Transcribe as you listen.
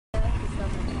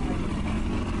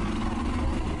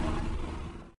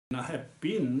I have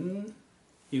been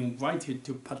invited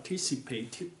to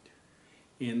participate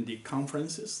in the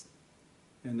conferences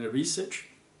and the research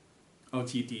of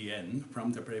GDN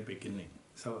from the very beginning.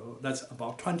 So that's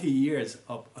about 20 years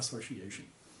of association.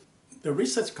 The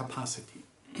research capacity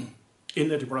in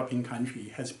the developing country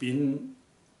has been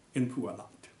improved a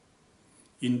lot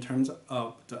in terms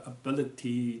of the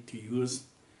ability to use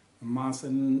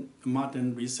modern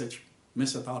research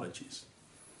methodologies.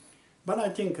 But I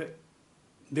think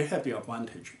they have the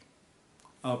advantage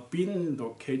of being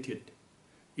located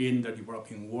in the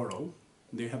developing world.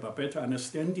 They have a better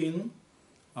understanding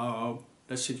of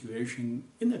the situation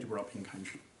in the developing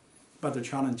country. But the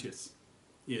challenges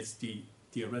is the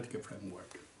theoretical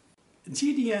framework.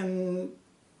 GDN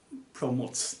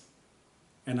promotes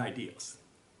an ideas.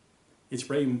 It's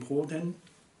very important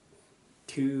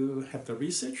to have the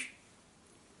research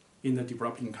in the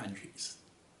developing countries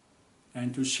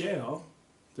and to share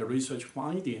the research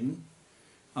finding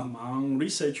among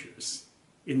researchers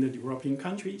in the developing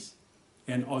countries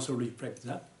and also reflect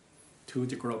that to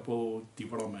the global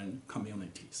development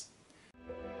communities.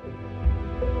 We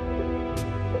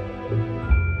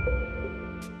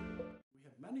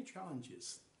have many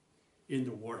challenges in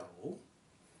the world,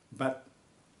 but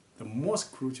the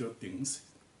most crucial things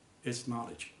is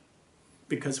knowledge.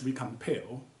 Because we compare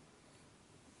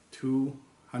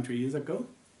 200 years ago,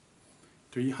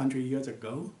 300 years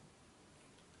ago,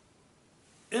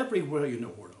 everywhere in the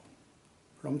world,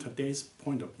 from today's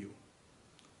point of view,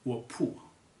 were poor,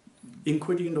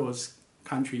 including those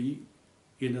countries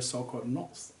in the so-called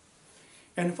North.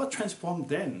 And what transformed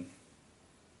them,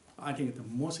 I think the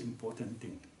most important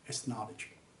thing is knowledge,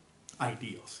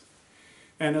 ideas.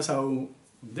 And so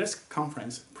this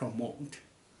conference promotes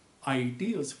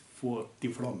ideas for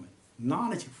development,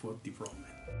 knowledge for development.